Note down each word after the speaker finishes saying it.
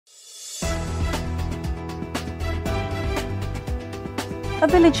A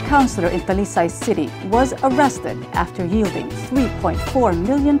village councilor in Talisay City was arrested after yielding 3.4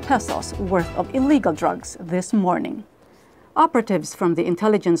 million pesos worth of illegal drugs this morning. Operatives from the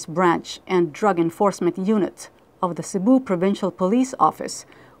Intelligence Branch and Drug Enforcement Unit of the Cebu Provincial Police Office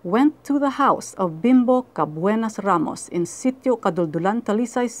went to the house of Bimbo Cabuenas Ramos in Sitio Caduldulan,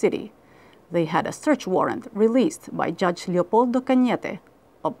 Talisay City. They had a search warrant released by Judge Leopoldo Cañete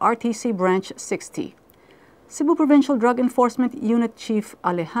of RTC Branch 60. Cebu Provincial Drug Enforcement Unit Chief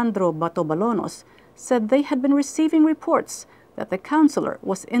Alejandro Batobalonos said they had been receiving reports that the councilor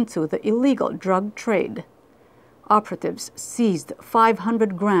was into the illegal drug trade. Operatives seized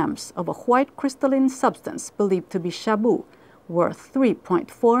 500 grams of a white crystalline substance believed to be shabu, worth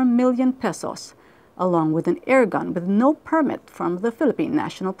 3.4 million pesos, along with an airgun with no permit from the Philippine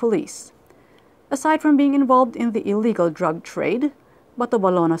National Police. Aside from being involved in the illegal drug trade,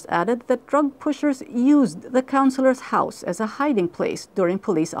 Batobalonos added that drug pushers used the councilor's house as a hiding place during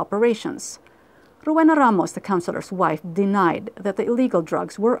police operations. Rowena Ramos, the councilor's wife, denied that the illegal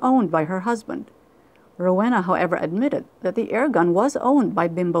drugs were owned by her husband. Rowena, however, admitted that the airgun was owned by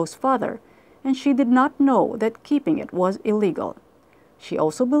Bimbo's father, and she did not know that keeping it was illegal. She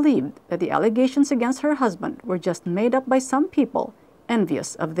also believed that the allegations against her husband were just made up by some people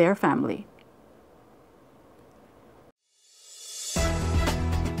envious of their family.